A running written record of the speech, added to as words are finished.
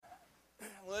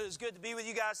It is good to be with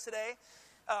you guys today.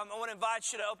 I want to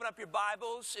invite you to open up your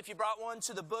Bibles, if you brought one,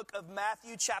 to the book of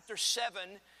Matthew chapter 7.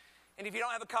 And if you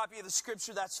don't have a copy of the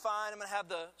scripture, that's fine. I'm going to have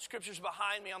the scriptures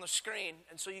behind me on the screen,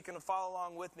 and so you can follow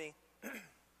along with me.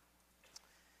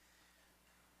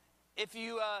 If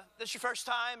this is your first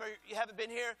time or you haven't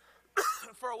been here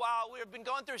for a while, we've been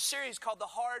going through a series called The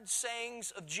Hard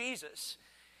Sayings of Jesus.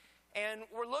 And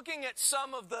we're looking at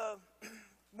some of the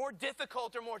more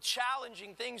difficult or more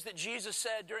challenging things that Jesus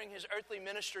said during his earthly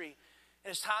ministry and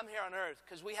his time here on earth.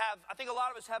 Because I think a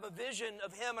lot of us have a vision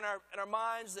of him in our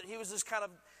minds, that he was this kind of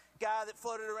guy that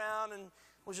floated around and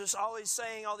was just always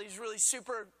saying all these really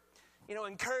super,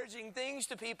 encouraging things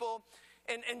to people.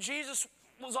 And Jesus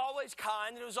was always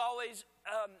kind, and it was always,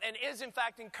 and is in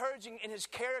fact encouraging in his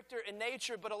character and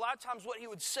nature, but a lot of times what he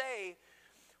would say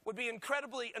would be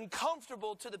incredibly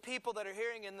uncomfortable to the people that are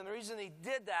hearing him. And the reason he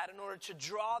did that, in order to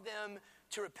draw them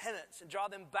to repentance and draw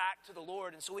them back to the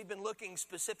Lord. And so we've been looking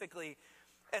specifically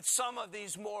at some of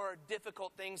these more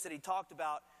difficult things that he talked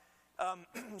about.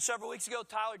 Several weeks ago,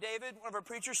 Tyler David, one of our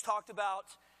preachers, talked about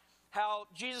how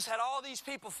Jesus had all these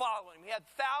people following him. He had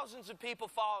thousands of people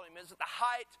following him. It was at the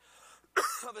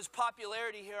height of his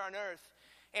popularity here on earth.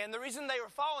 And the reason they were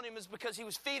following him is because he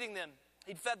was feeding them.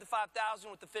 He'd fed the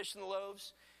 5,000 with the fish and the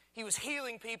loaves. He was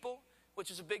healing people, which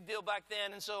was a big deal back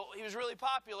then. And so he was really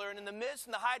popular. And in the midst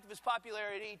and the height of his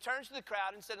popularity, he turns to the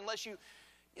crowd and said, unless you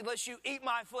eat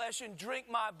my flesh and drink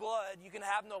my blood, you can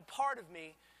have no part of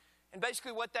me. And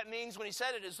basically what that means when he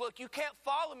said it is, look, you can't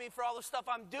follow me for all the stuff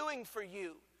I'm doing for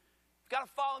you. You've got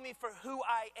to follow me for who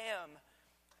I am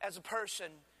as a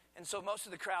person. And so most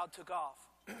of the crowd took off.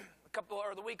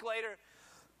 The week later,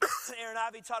 Aaron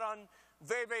Ivey taught on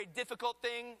very, very difficult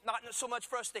thing, not so much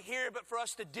for us to hear, but for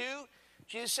us to do.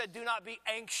 Jesus said, do not be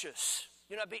anxious.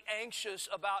 Do not be anxious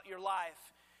about your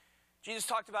life. Jesus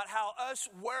talked about how us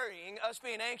worrying, us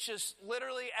being anxious,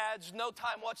 literally adds no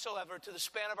time whatsoever to the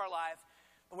span of our life.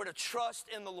 And we're to trust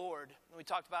in the Lord. And we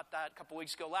talked about that a couple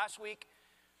weeks ago. Last week,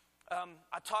 I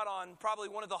taught on probably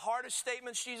one of the hardest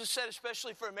statements Jesus said,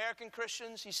 especially for American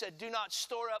Christians. He said, do not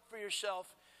store up for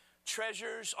yourself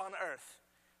treasures on earth,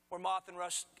 where moth and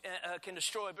rust can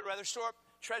destroy, but rather store up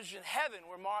treasures in heaven,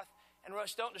 where moth and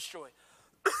rust don't destroy.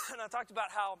 And I talked about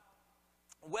how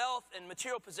wealth and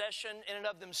material possession in and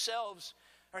of themselves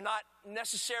are not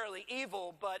necessarily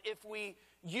evil, but if we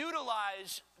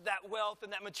utilize that wealth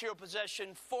and that material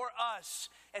possession for us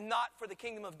and not for the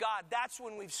kingdom of God, that's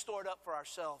when we've stored up for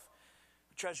ourselves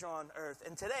treasure on earth.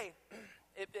 And today,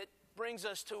 it brings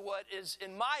us to what is,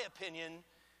 in my opinion,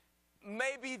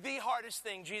 maybe the hardest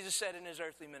thing Jesus said in his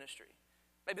earthly ministry.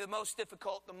 Maybe the most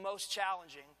difficult, the most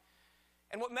challenging.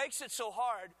 And what makes it so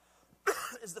hard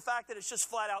is the fact that it's just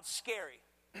flat out scary.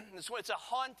 It's a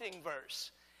haunting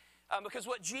verse. Because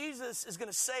what Jesus is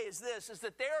going to say is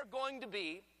that there are going to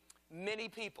be many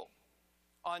people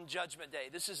on Judgment Day.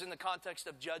 This is in the context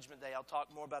of Judgment Day. I'll talk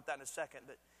more about that in a second.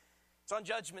 But it's on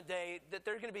Judgment Day that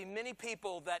there are going to be many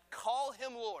people that call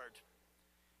him Lord.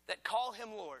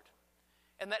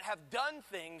 And that have done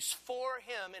things for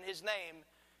him in his name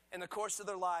in the course of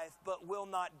their life, but will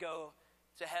not go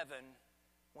to heaven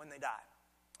when they die.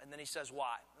 And then he says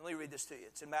why. Let me read this to you.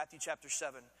 It's in Matthew chapter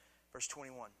 7, verse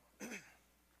 21.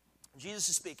 Jesus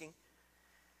is speaking.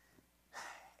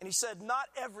 And he said, not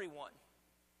everyone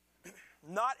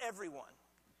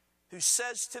who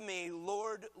says to me,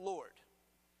 Lord, Lord,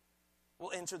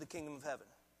 will enter the kingdom of heaven.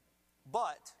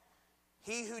 But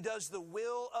he who does the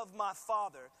will of my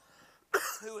Father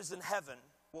who is in heaven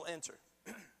will enter.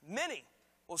 Many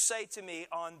will say to me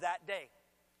on that day,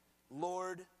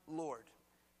 Lord, Lord,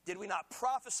 did we not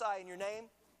prophesy in your name?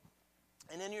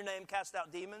 And in your name cast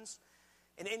out demons?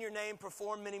 And in your name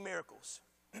perform many miracles?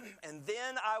 And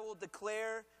then I will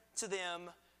declare to them,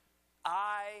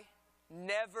 I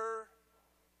never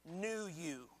knew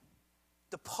you.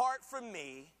 Depart from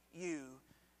me, you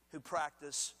who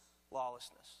practice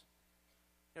lawlessness.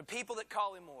 People that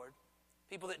call him Lord,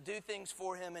 people that do things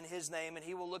for him in his name, and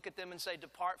he will look at them and say,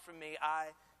 depart from me, I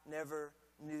never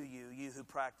knew you, you who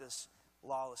practice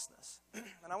lawlessness.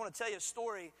 And I want to tell you a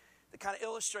story that kind of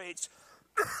illustrates,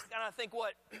 and I think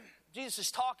what Jesus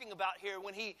is talking about here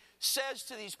when he says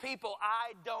to these people,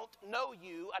 I don't know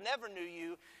you, I never knew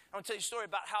you. I want to tell you a story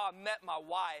about how I met my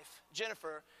wife,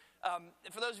 Jennifer.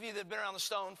 For those of you that have been around the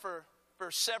Stone for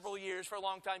several years, for a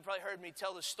long time, you probably heard me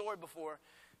tell this story before.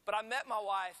 But I met my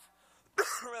wife,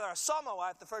 rather I saw my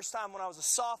wife the first time when I was a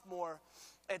sophomore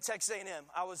at Texas A&M.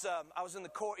 I was in the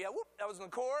Corps, I was in the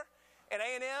Corps at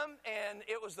A&M, and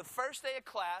it was the first day of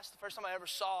class, the first time I ever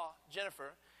saw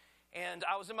Jennifer. And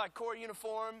I was in my Corps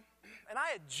uniform, and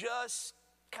I had just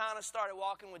kind of started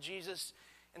walking with Jesus.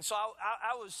 And so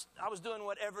I was doing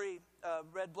what every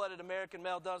red-blooded American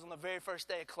male does on the very first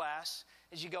day of class,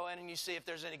 is you go in and you see if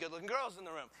there's any good-looking girls in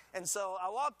the room. And so I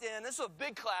walked in. This was a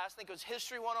big class. I think it was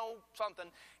History 100-something.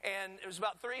 And it was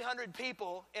about 300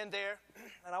 people in there.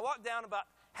 And I walked down about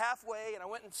halfway, and I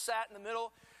went and sat in the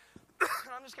middle.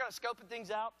 And I'm just kind of scoping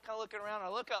things out, kind of looking around. And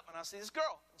I look up, and I see this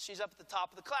girl. And she's up at the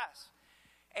top of the class.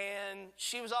 And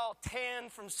she was all tan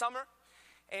from summer.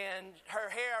 And her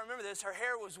hair, I remember this, her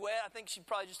hair was wet. I think she'd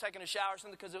probably just taken a shower or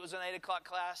something because it was an 8 o'clock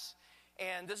class.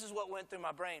 And this is what went through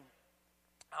my brain.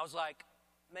 I was like,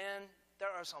 man, there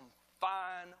are some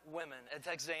fine women at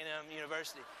Texas A&M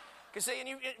University. Because see,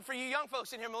 for you young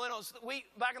folks in here, millennials,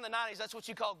 back in the 90s, that's what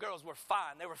you called girls were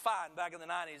fine. They were fine back in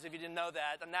the 90s, if you didn't know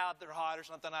that. And now if they're hot or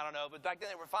something, I don't know. But back then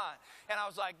they were fine. And I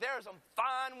was like, there are some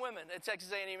fine women at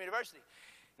Texas A&M University.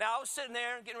 Now, I was sitting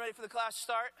there getting ready for the class to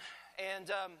start.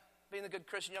 And being the good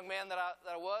Christian young man that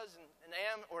I was and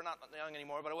am, or not young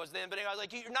anymore, but I was then. But anyway, I was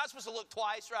like, you're not supposed to look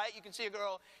twice, right? You can see a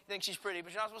girl, you think she's pretty,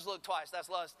 but you're not supposed to look twice. That's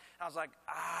lust. And I was like,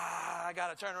 I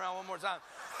got to turn around one more time.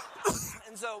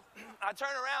 And so I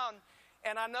turn around,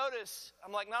 and I notice,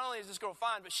 I'm like, not only is this girl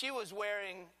fine, but she was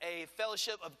wearing a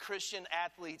Fellowship of Christian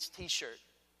Athletes t-shirt.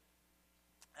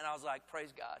 And I was like,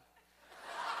 praise God.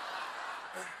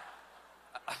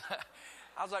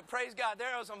 I was like, praise God,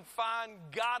 there are some fine,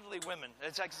 godly women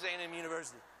at Texas A&M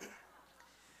University.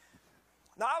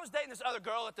 Now, I was dating this other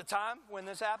girl at the time when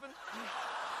this happened.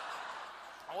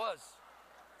 I was.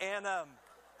 And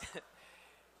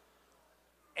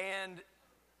and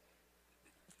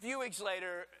a few weeks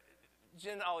later,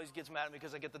 Jen always gets mad at me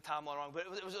because I get the timeline wrong, but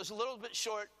it was a little bit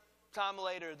short time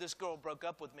later, this girl broke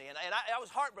up with me. And I was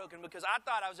heartbroken because I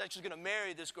thought I was actually going to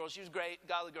marry this girl. She was a great,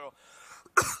 godly girl.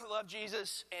 Loved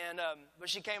Jesus. But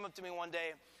she came up to me one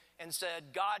day and said,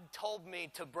 God told me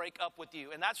to break up with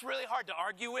you. And that's really hard to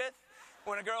argue with.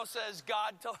 When a girl says,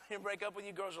 God told me to break up with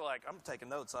you, girls are like, I'm taking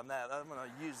notes on that. I'm going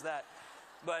to use that.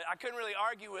 But I couldn't really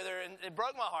argue with her, and it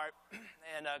broke my heart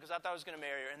because I thought I was going to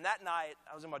marry her. And that night,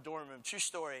 I was in my dorm room. True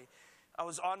story. I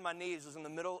was on my knees. I was in the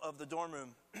middle of the dorm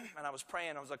room, and I was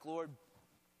praying. I was like, Lord,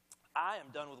 I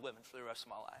am done with women for the rest of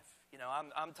my life. You know,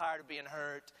 I'm tired of being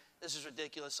hurt. This is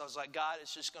ridiculous. I was like, God,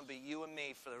 it's just going to be you and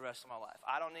me for the rest of my life.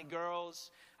 I don't need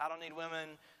girls. I don't need women.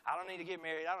 I don't need to get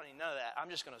married. I don't need none of that. I'm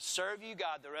just going to serve you,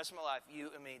 God, the rest of my life. You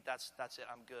and me, that's it.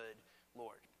 I'm good,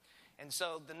 Lord. And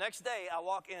so the next day, I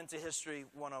walk into History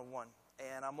 101,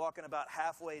 and I'm walking about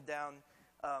halfway down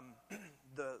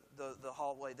the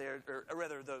hallway there, or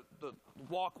rather the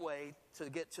walkway to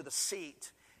get to the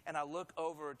seat, and I look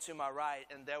over to my right,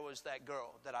 and there was that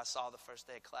girl that I saw the first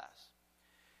day of class.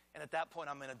 And at that point,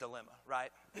 I'm in a dilemma,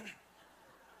 right?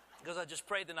 Because I just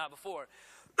prayed the night before.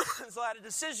 So I had a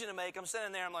decision to make. I'm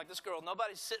sitting there, I'm like, this girl,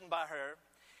 nobody's sitting by her.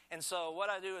 And so what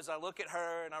I do is I look at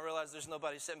her, and I realize there's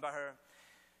nobody sitting by her.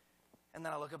 And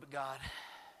then I look up at God.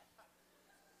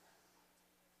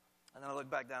 And then I look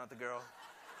back down at the girl.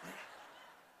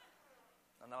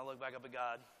 And then I look back up at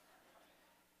God.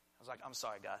 I was like, I'm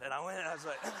sorry, God. And I went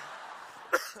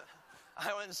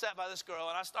and sat by this girl,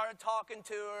 and I started talking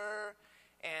to her.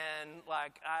 And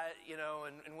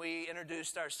and we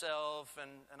introduced ourselves,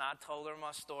 and I told her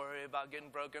my story about getting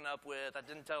broken up with. I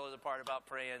didn't tell her the part about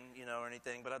praying, or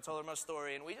anything, but I told her my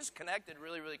story, and we just connected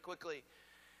really, really quickly.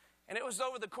 And it was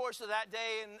over the course of that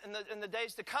day and the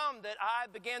days to come that I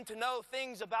began to know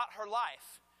things about her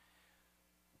life.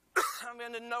 I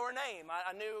began to know her name.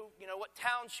 I knew, what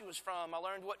town she was from. I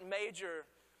learned what major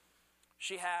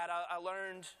she had. I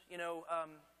learned,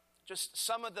 just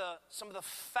some of the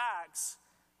facts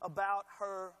about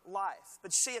her life.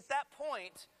 But see, at that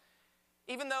point,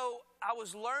 even though I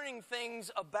was learning things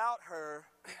about her,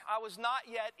 I was not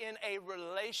yet in a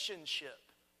relationship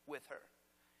with her.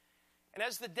 And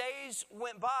as the days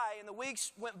went by and the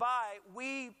weeks went by,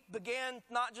 we began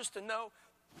not just to know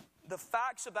the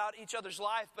facts about each other's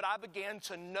life, but I began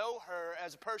to know her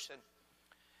as a person.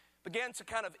 Began to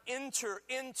kind of enter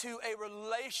into a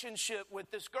relationship with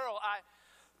this girl.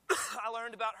 I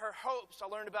learned about her hopes. I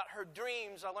learned about her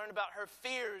dreams. I learned about her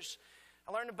fears.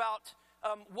 I learned about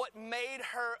what made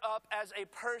her up as a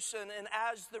person. And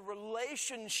as the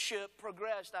relationship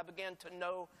progressed, I began to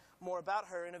know more about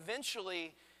her. And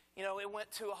eventually, it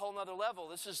went to a whole nother level.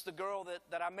 This is the girl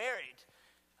that I married.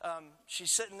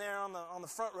 She's sitting there on the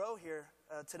front row here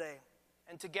today.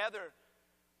 And together,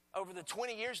 over the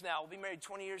 20 years now, we'll be married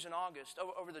 20 years in August.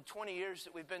 Over the 20 years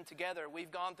that we've been together,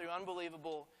 we've gone through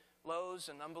unbelievable lows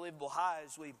and unbelievable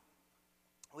highs.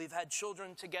 We've had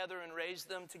children together and raised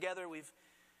them together. We've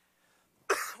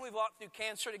walked through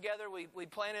cancer together. We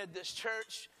planted this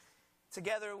church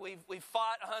together. We've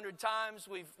fought 100 times.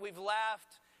 We've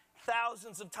laughed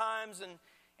thousands of times,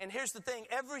 And here's the thing,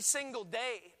 every single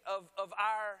day of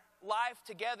our life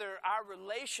together, our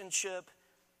relationship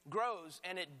grows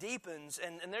and it deepens.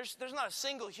 And there's not a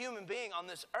single human being on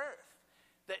this earth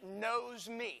that knows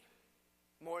me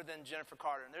more than Jennifer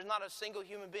Carter. And there's not a single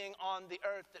human being on the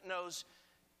earth that knows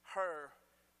her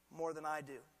more than I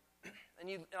do. And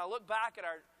I look back at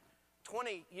our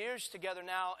 20 years together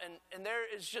now, and there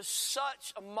is just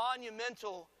such a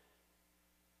monumental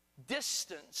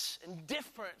distance and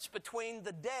difference between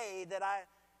the day that I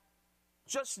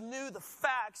just knew the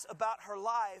facts about her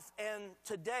life and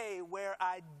today where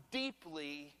I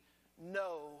deeply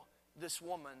know this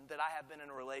woman that I have been in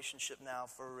a relationship now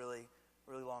for a really,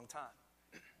 really long time.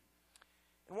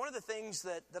 And one of the things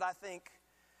that I think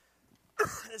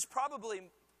is probably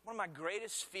one of my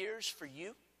greatest fears for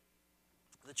you,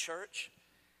 the church,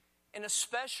 and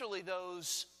especially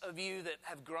those of you that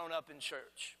have grown up in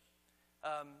church.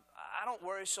 I don't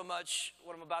worry so much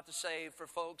what I'm about to say for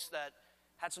folks that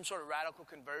had some sort of radical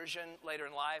conversion later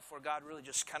in life where God really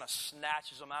just kind of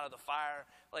snatches them out of the fire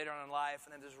later on in life,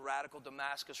 and then this radical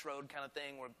Damascus Road kind of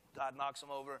thing where God knocks them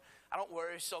over. I don't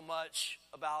worry so much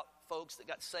about folks that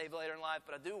got saved later in life,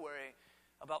 but I do worry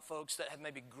about folks that have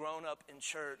maybe grown up in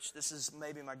church. This is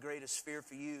maybe my greatest fear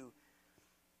for you,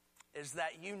 is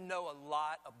that you know a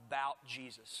lot about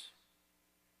Jesus.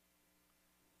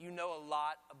 You know a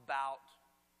lot about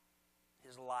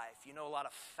his life. You know a lot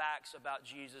of facts about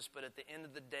Jesus, but at the end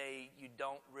of the day, you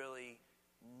don't really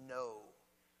know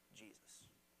Jesus.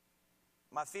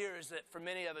 My fear is that for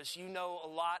many of us, you know a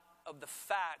lot of the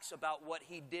facts about what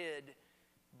he did,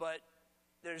 but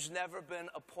there's never been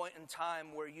a point in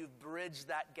time where you've bridged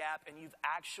that gap and you've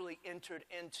actually entered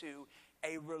into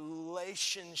a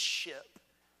relationship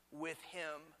with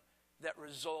him that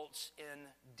results in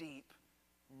deep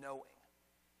knowing.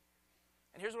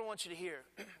 And here's what I want you to hear.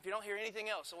 If you don't hear anything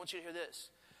else, I want you to hear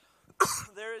this.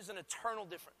 There is an eternal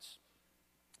difference.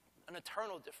 An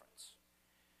eternal difference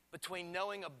between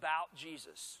knowing about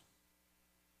Jesus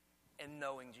and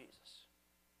knowing Jesus.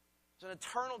 There's an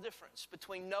eternal difference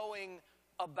between knowing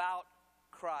about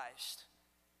Christ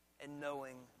and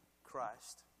knowing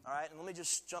Christ. All right, and let me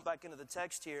just jump back into the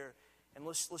text here, and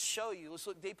let's show you, let's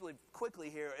look deeply, quickly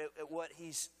here at what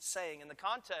he's saying. And the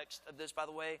context of this, by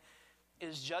the way,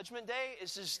 is Judgment Day.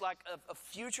 This is like a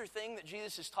future thing that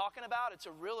Jesus is talking about. It's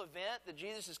a real event that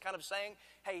Jesus is kind of saying,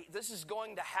 hey, this is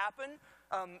going to happen.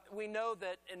 We know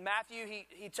that in Matthew,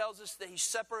 he tells us that he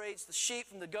separates the sheep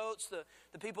from the goats,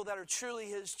 the people that are truly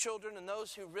his children and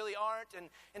those who really aren't.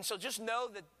 And so just know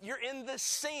that you're in this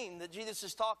scene that Jesus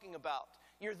is talking about.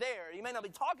 You're there. He may not be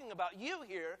talking about you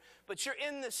here, but you're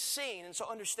in this scene. And so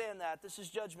understand that. This is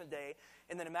Judgment Day.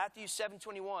 And then in Matthew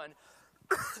 7:21,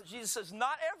 Jesus says,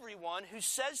 not everyone who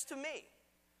says to me,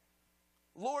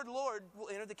 Lord, Lord, will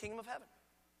enter the kingdom of heaven.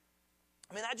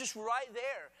 I mean, that just right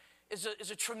there is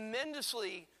a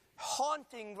tremendously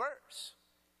haunting verse.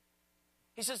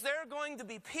 He says there are going to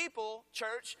be people,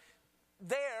 church,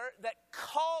 there that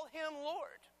call him Lord.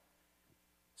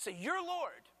 Say, you're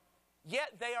Lord,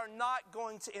 yet they are not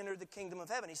going to enter the kingdom of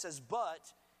heaven. He says,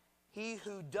 but he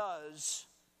who does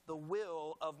the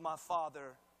will of my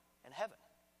Father in heaven.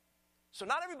 So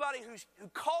not everybody who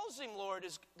calls him Lord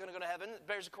is going to go to heaven. It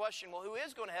bears a question, well, who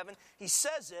is going to heaven? He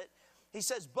says it. He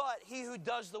says, but he who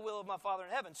does the will of my Father in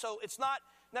heaven. So it's not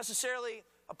necessarily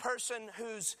a person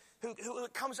who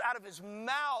comes out of his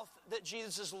mouth that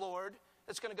Jesus is Lord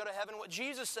that's going to go to heaven. What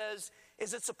Jesus says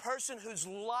is it's a person whose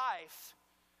life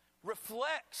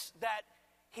reflects that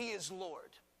he is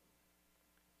Lord,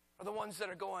 are the ones that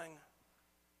are going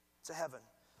to heaven.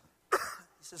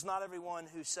 He says, not everyone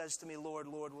who says to me, Lord,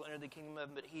 Lord, will enter the kingdom of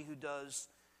heaven, but he who does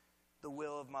the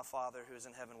will of my Father who is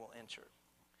in heaven will enter.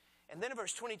 And then in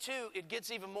verse 22, it gets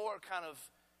even more kind of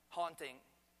haunting.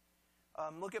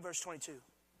 Look at verse 22.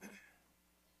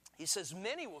 He says,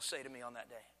 many will say to me on that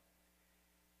day.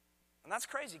 And that's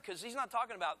crazy because he's not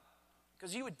talking about,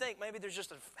 because you would think maybe there's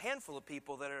just a handful of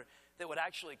people that would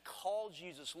actually call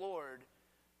Jesus Lord,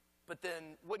 but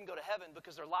then wouldn't go to heaven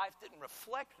because their life didn't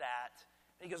reflect that.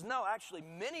 And he goes, no, actually,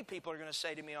 many people are going to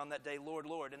say to me on that day, Lord,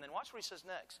 Lord. And then watch what he says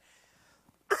next.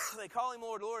 They call him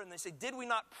Lord, Lord, and they say, did we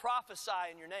not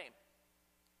prophesy in your name?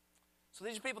 So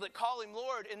these are people that call him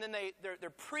Lord, and then they're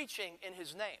preaching in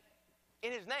his name.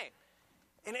 In his name.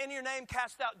 And in your name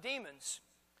cast out demons.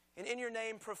 And in your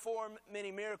name perform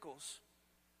many miracles.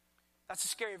 That's a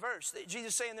scary verse. Jesus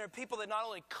is saying there are people that not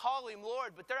only call him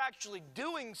Lord, but they're actually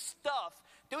doing stuff,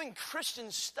 doing Christian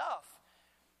stuff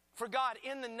for God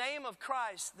in the name of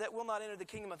Christ that will not enter the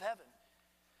kingdom of heaven.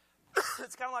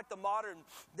 It's kind of like the modern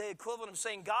day equivalent of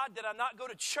saying, God, did I not go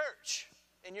to church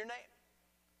in your name?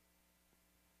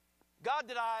 God,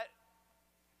 did I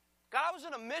I was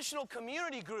in a missional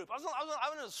community group. I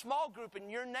was in a small group in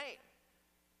your name.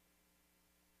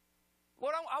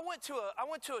 Lord, I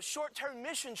went to a short-term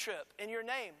mission trip in your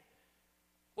name.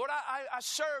 Lord, I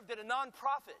served at a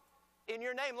nonprofit in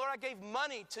your name. Lord, I gave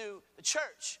money to the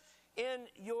church in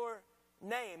your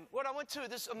name. Lord, I went to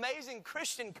this amazing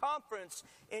Christian conference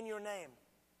in your name.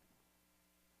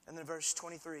 And then verse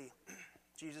 23,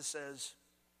 Jesus says,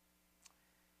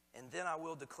 and then I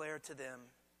will declare to them,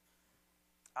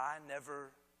 I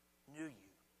never knew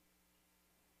you.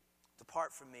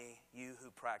 Depart from me, you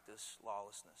who practice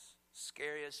lawlessness.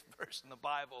 Scariest verse in the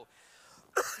Bible,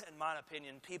 in my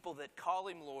opinion. People that call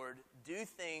him Lord do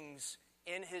things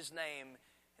in his name,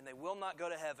 and they will not go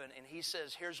to heaven. And he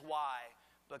says, here's why.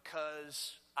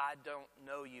 Because I don't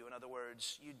know you. In other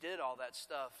words, you did all that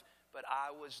stuff, but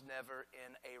I was never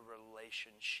in a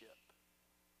relationship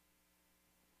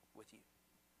with you.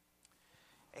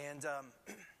 And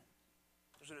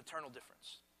there's an eternal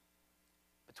difference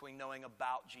between knowing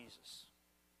about Jesus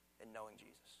and knowing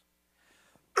Jesus.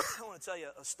 I want to tell you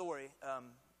a story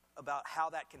about how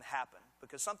that can happen,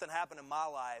 because something happened in my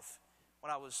life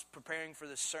when I was preparing for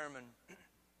this sermon,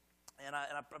 and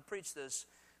I preached this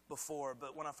before,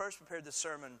 but when I first prepared this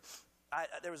sermon,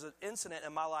 there was an incident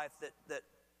in my life that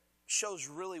shows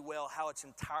really well how it's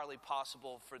entirely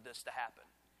possible for this to happen.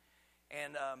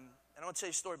 And I want to tell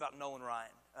you a story about Nolan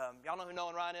Ryan. Y'all know who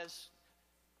Nolan Ryan is?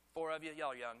 4 of you,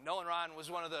 y'all are young. Nolan Ryan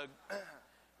was one of the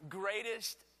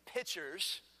greatest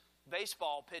pitchers,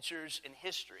 baseball pitchers in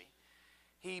history.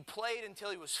 He played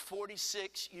until he was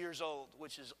 46 years old,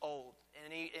 which is old.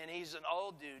 And he's an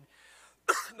old dude.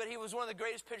 But he was one of the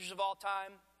greatest pitchers of all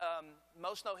time.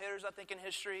 Most no-hitters, I think, in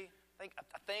history. I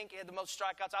think he had the most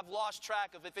strikeouts. I've lost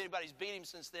track of if anybody's beat him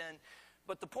since then.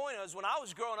 But the point is, when I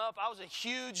was growing up, I was a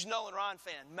huge Nolan Ryan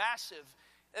fan, massive.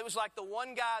 It was like the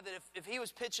one guy that if he was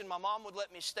pitching, my mom would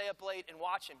let me stay up late and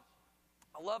watch him.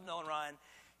 I love Nolan Ryan.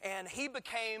 And he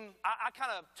became, I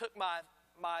kind of took my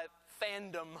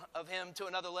fandom of him to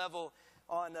another level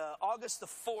on August the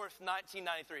 4th,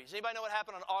 1993. Does anybody know what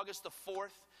happened on August the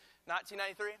 4th,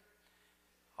 1993?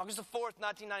 August the 4th,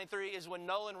 1993 is when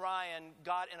Nolan Ryan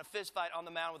got in a fist fight on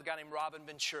the mound with a guy named Robin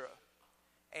Ventura.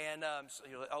 And so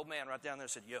the old man right down there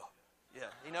said, yeah,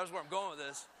 he knows where I'm going with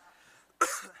this.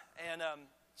 And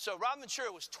so Robin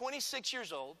Ventura was 26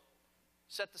 years old,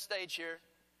 set the stage here.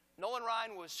 Nolan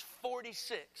Ryan was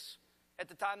 46 at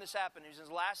the time this happened. He was in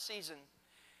his last season.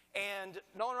 And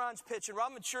Nolan Ryan's pitching.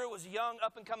 Robin Ventura was a young,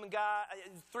 up-and-coming guy,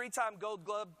 a 3-time Gold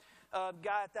Glove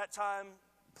guy at that time,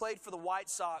 played for the White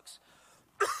Sox.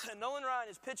 And Nolan Ryan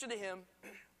is pitching to him,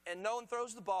 and Nolan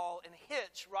throws the ball and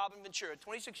hits Robin Ventura,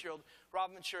 26-year-old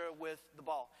Robin Ventura, with the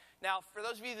ball. Now, for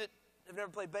those of you that have never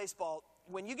played baseball,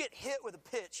 when you get hit with a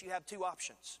pitch, you have 2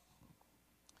 options.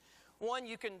 One,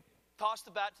 you can toss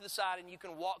the bat to the side and you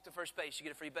can walk to first base. You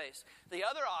get a free base. The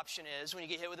other option is, when you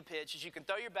get hit with a pitch, is you can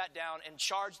throw your bat down and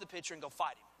charge the pitcher and go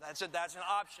fight him. That's an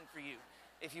option for you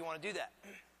if you want to do that.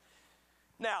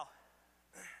 Now,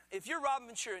 if you're Robin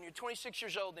Ventura and you're 26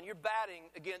 years old and you're batting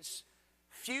against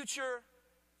future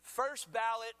first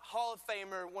ballot Hall of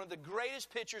Famer, one of the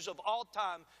greatest pitchers of all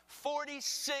time,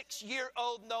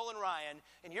 46-year-old Nolan Ryan,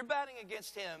 and you're batting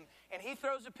against him, and he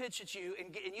throws a pitch at you,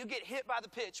 and you get hit by the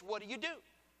pitch, what do you do?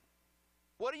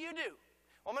 What do you do?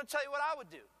 Well, I'm going to tell you what I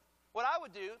would do. What I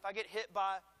would do if I get hit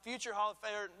by future Hall of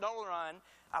Famer Nolan Ryan,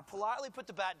 I politely put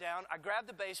the bat down, I grab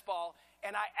the baseball,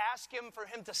 and I ask him for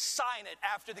him to sign it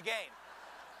after the game.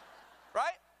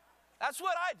 Right? That's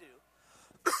what I do.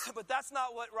 But that's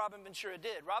not what Robin Ventura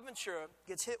did. Robin Ventura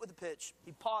gets hit with a pitch.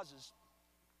 He pauses.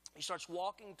 He starts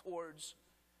walking towards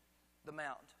the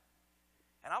mound.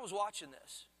 And I was watching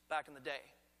this back in the day.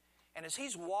 And as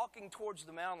he's walking towards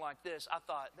the mound like this, I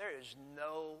thought, there is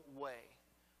no way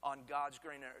on God's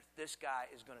green earth this guy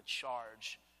is going to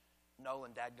charge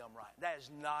Nolan Dadgum Ryan. That is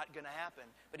not going to happen.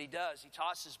 But he does. He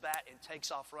tosses his bat and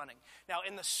takes off running. Now,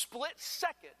 in the split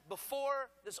second before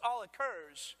this all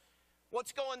occurs,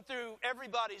 what's going through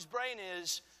everybody's brain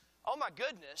is, oh my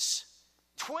goodness,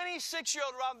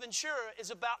 26-year-old Robin Ventura is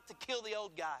about to kill the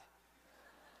old guy.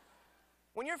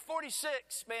 When you're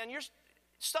 46, man, your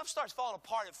stuff starts falling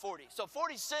apart at 40. So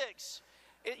 46,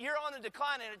 you're on the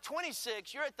decline, and at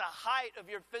 26, you're at the height of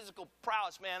your physical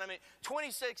prowess, man. I mean,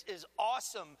 26 is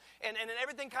awesome, and then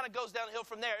everything kind of goes downhill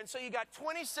from there. And so you got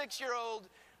 26-year-old,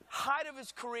 height of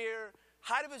his career,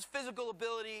 height of his physical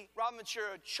ability, Robin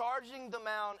Ventura charging the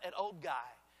mound at old guy,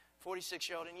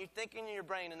 46-year-old, and you're thinking in your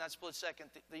brain in that split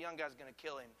second, the young guy's going to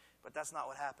kill him, but that's not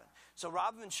what happened. So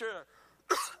Robin Ventura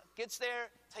gets there,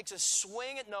 takes a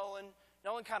swing at Nolan.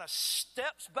 Nolan kind of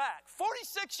steps back.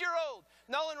 46-year-old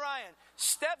Nolan Ryan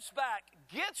steps back,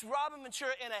 gets Robin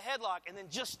Ventura in a headlock, and then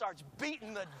just starts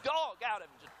beating the dog out of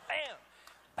him. Just bam,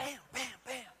 bam, bam,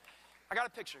 bam. I got a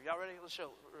picture. Y'all ready? Let's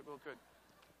show it real quick.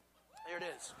 Here it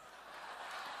is.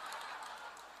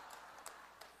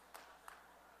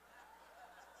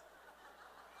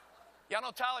 Y'all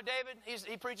know Tyler David?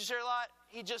 He preaches here a lot.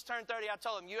 He just turned 30. I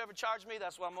told him, you ever charge me?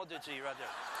 That's what I'm going to do to you right there.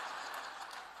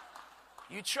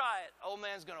 You try it, old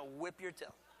man's going to whip your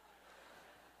tail.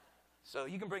 So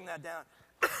you can bring that down.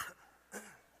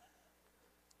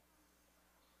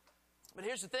 But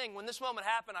here's the thing. When this moment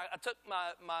happened, I took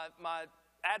my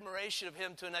admiration of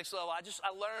him to the next level. I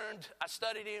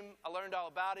studied him. I learned all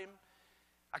about him.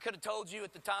 I could have told you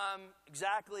at the time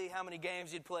exactly how many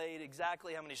games he'd played,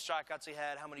 exactly how many strikeouts he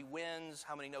had, how many wins,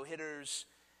 how many no-hitters.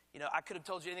 You know, I could have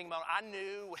told you anything about him. I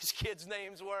knew what his kids'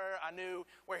 names were. I knew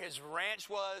where his ranch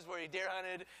was, where he deer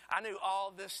hunted. I knew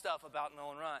all this stuff about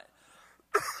Nolan Ryan.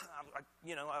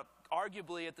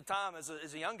 Arguably at the time as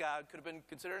a young guy, I could have been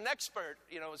considered an expert,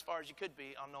 as far as you could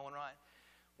be on Nolan Ryan.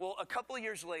 Well, a couple of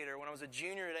years later, when I was a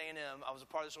junior at A&M, I was a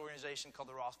part of this organization called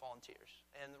the Ross Volunteers.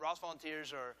 And the Ross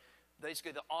Volunteers are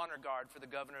basically the honor guard for the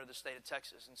governor of the state of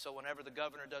Texas. And so whenever the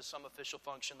governor does some official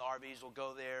function, the RVs will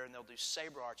go there and they'll do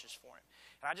saber arches for him.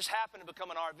 And I just happened to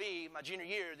become an RV my junior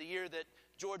year, the year that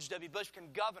George W. Bush became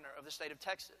governor of the state of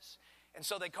Texas. And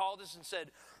so they called us and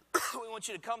said, we want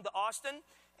you to come to Austin,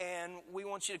 and we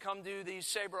want you to come do these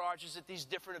saber arches at these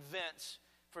different events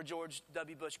for George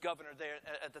W. Bush, governor there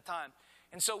at the time.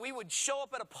 And so we would show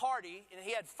up at a party, and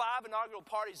he had 5 inaugural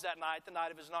parties that night, the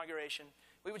night of his inauguration.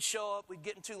 We would show up, we'd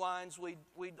get in 2 lines, we'd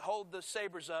hold the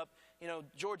sabers up.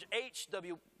 George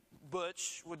H.W.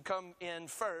 Bush would come in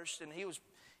first, and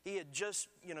he had just,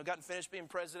 gotten finished being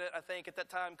president. I think at that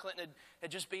time Clinton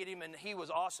had just beat him, and he was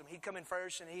awesome. He'd come in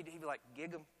first, and he'd be like,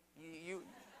 gig him,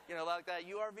 like that.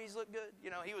 URVs look good.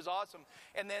 He was awesome.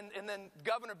 And then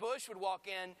Governor Bush would walk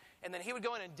in, and then he would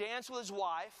go in and dance with his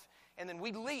wife, and then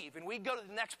we'd leave, and we'd go to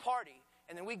the next party,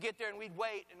 and then we'd get there, and we'd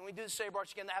wait, and we'd do the saber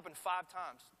arch again. That happened 5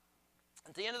 times.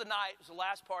 At the end of the night, it was the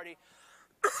last party,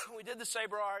 we did the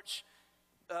saber arch.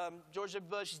 George W.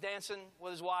 Bush is dancing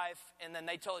with his wife, and then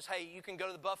they told us, hey, you can go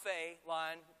to the buffet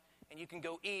line, and you can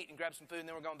go eat and grab some food, and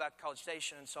then we're going back to College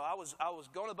Station. And so I was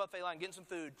going to the buffet line, getting some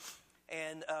food,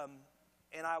 and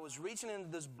I was reaching into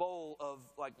this bowl of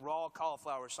like raw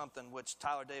cauliflower or something, which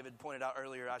Tyler David pointed out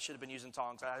earlier. I should have been using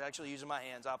tongs. I was actually using my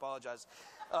hands. I apologize.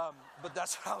 But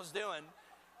that's what I was doing.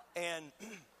 And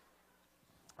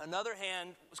another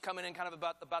hand was coming in kind of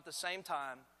about the same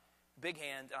time, big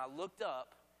hand, and I looked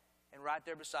up, and right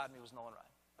there beside me was Nolan Ryan.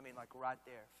 I mean, like right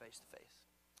there, face to face.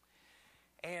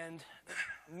 And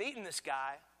meeting this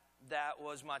guy that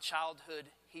was my childhood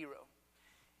hero.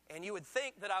 And you would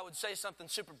think that I would say something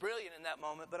super brilliant in that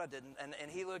moment, but I didn't. And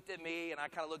he looked at me, and I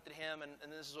kind of looked at him,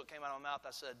 and this is what came out of my mouth.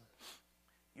 I said,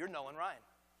 you're Nolan Ryan.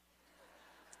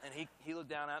 And he looked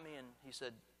down at me, and he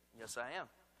said, yes, I am.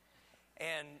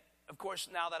 And, of course,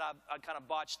 now that I kind of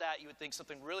botched that, you would think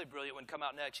something really brilliant would come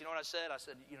out next. You know what I said? I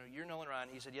said, you're Nolan Ryan.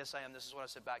 He said, yes, I am. This is what I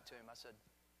said back to him. I said,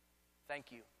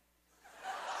 thank you.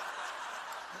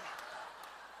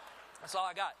 That's all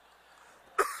I got.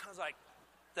 I was like,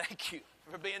 thank you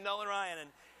for being Nolan Ryan. And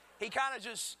he kind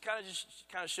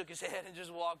of shook his head and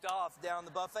just walked off down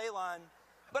the buffet line.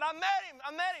 But I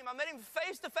met him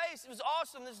face to face. It was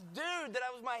awesome. This dude that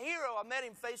was my hero, I met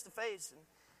him face to face.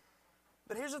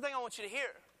 But here's the thing I want you to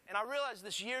hear. And I realized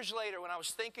this years later when I was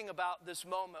thinking about this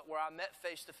moment where I met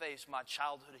face to face my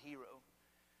childhood hero.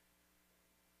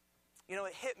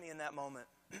 It hit me in that moment.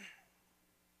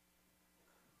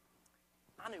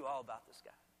 I knew all about this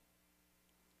guy.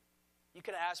 You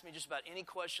could have asked me just about any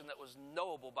question that was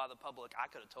knowable by the public. I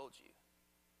could have told you.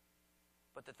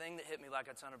 But the thing that hit me like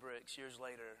a ton of bricks years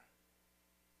later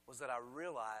was that I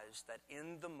realized that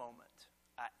in the moment,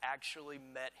 I actually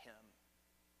met him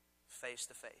face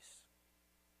to face.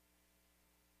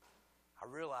 I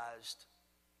realized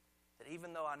that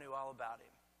even though I knew all about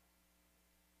him,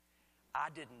 I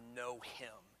didn't know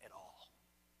him at all.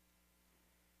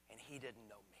 And he didn't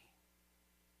know me.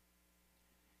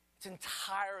 It's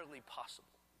entirely possible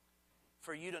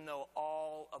for you to know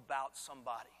all about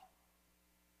somebody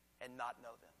and not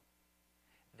know them.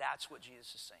 That's what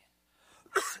Jesus is saying.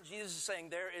 Jesus is saying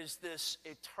there is this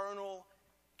eternal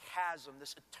chasm,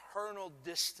 this eternal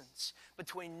distance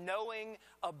between knowing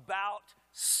about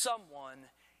someone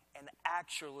and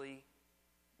actually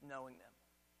knowing them.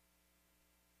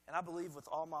 And I believe with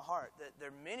all my heart that there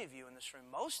are many of you in this room,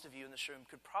 most of you in this room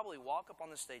could probably walk up on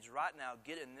the stage right now,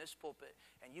 get in this pulpit,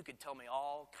 and you could tell me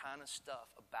all kind of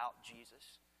stuff about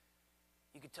Jesus.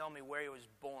 You could tell me where he was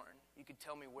born. You could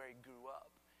tell me where he grew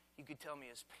up. You could tell me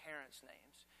his parents'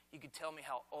 names. You could tell me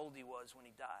how old he was when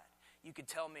he died. You could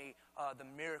tell me the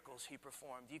miracles he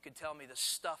performed. You could tell me the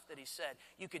stuff that he said.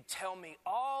 You could tell me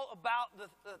all about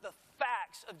the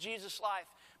facts of Jesus' life.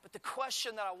 But the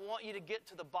question that I want you to get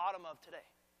to the bottom of today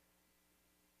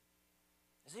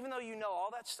is, even though you know all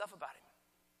that stuff about him,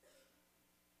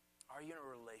 are you in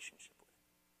a relationship with him?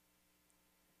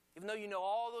 Even though you know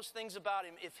all those things about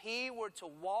him, if he were to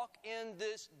walk in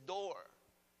this door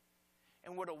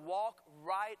and were to walk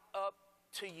right up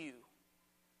to you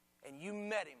and you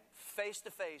met him face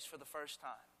to face for the first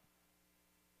time,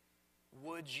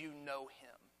 would you know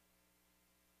him?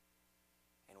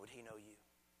 And would he know you?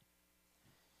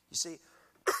 You see,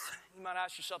 you might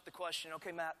ask yourself the question,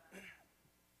 okay, Matt,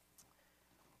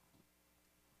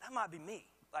 that might be me.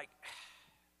 Like,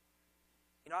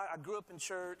 you know, I grew up in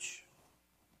church.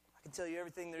 I can tell you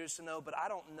everything there is to know, but I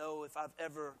don't know if I've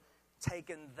ever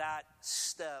taken that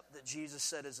step that Jesus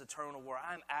said is eternal, where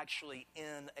I'm actually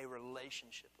in a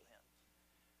relationship with him.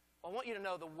 Well, I want you to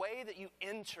know the way that you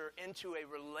enter into a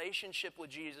relationship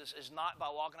with Jesus is not by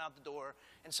walking out the door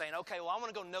and saying, okay, well, I want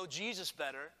to go know Jesus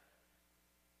better.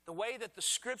 The way that the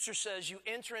Scripture says you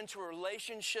enter into a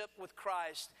relationship with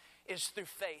Christ is through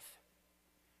faith.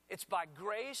 It's by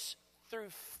grace through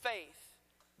faith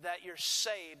that you're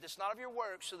saved. It's not of your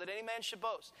works, so that any man should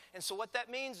boast. And so what that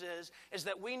means is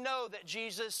that we know that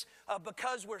Jesus,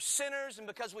 because we're sinners and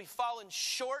because we've fallen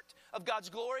short of God's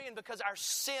glory and because our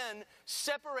sin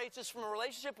separates us from a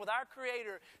relationship with our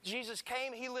Creator, Jesus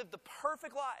came, he lived the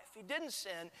perfect life. He didn't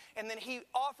sin, and then he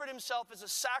offered himself as a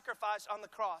sacrifice on the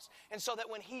cross. And so that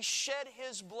when he shed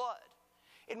his blood,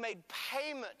 it made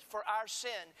payment for our sin.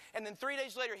 And then 3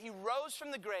 days later, he rose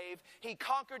from the grave. He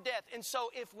conquered death. And so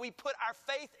if we put our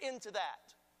faith into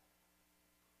that,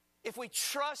 if we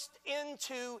trust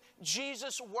into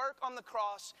Jesus' work on the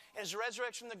cross and his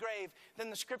resurrection from the grave,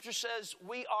 then the Scripture says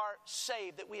we are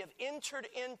saved, that we have entered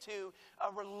into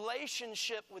a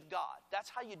relationship with God.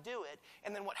 That's how you do it.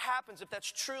 And then what happens, if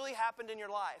that's truly happened in your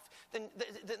life, then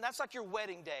that's like your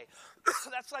wedding day.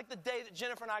 That's like the day that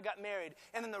Jennifer and I got married.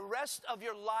 And then the rest of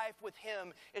your life with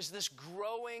him is this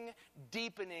growing,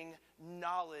 deepening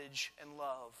knowledge and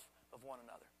love of one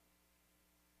another.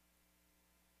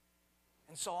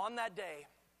 And so on that day,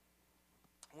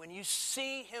 when you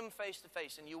see him face to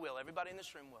face, and you will, everybody in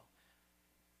this room will,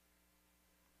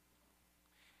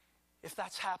 if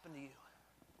that's happened to you,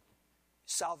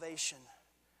 salvation,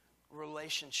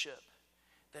 relationship,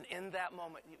 then in that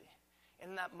moment,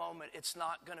 it's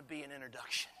not going to be an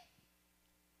introduction.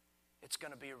 It's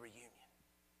going to be a reunion.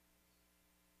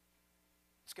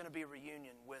 It's going to be a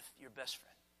reunion with your best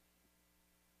friend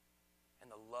and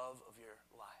the love of your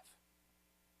life.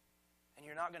 And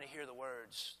you're not going to hear the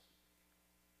words,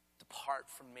 "Depart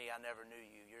from me, I never knew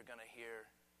you." You're going to hear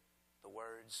the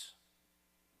words,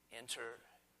 "Enter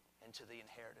into the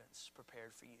inheritance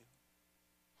prepared for you.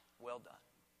 Well done,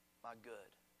 my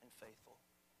good and faithful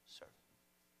servant."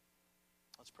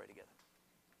 Let's pray together.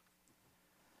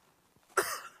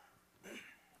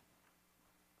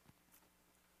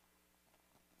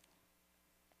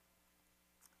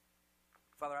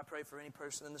 Father, I pray for any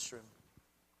person in this room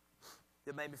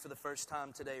that maybe for the first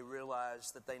time today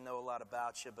realize that they know a lot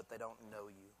about you, but they don't know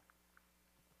you.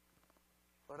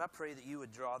 Lord, I pray that you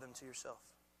would draw them to yourself.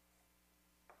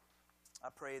 I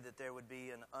pray that there would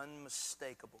be an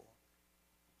unmistakable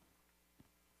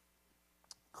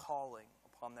calling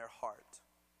upon their heart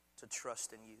to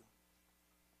trust in you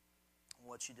and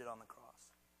what you did on the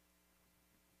cross.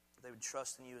 That they would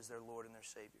trust in you as their Lord and their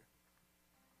Savior.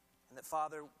 And that,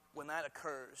 Father, when that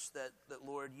occurs, that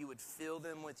Lord, you would fill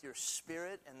them with your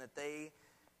Spirit, and that they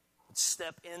would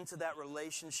step into that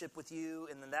relationship with you,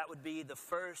 and then that would be the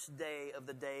first day of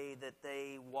the day that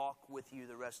they walk with you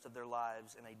the rest of their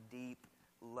lives in a deep,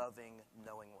 loving,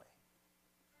 knowing way.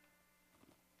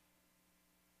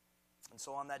 And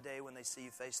so on that day when they see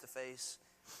you face to face,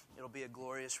 it'll be a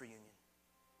glorious reunion.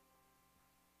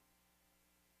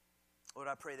 Lord,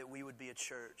 I pray that we would be a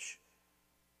church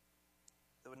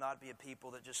that would not be a people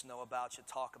that just know about you,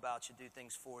 talk about you, do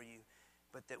things for you,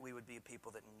 but that we would be a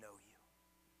people that know you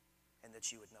and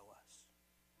that you would know us.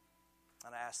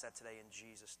 And I ask that today in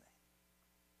Jesus' name.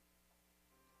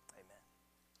 Amen.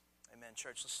 Amen.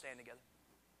 Church, let's stand together.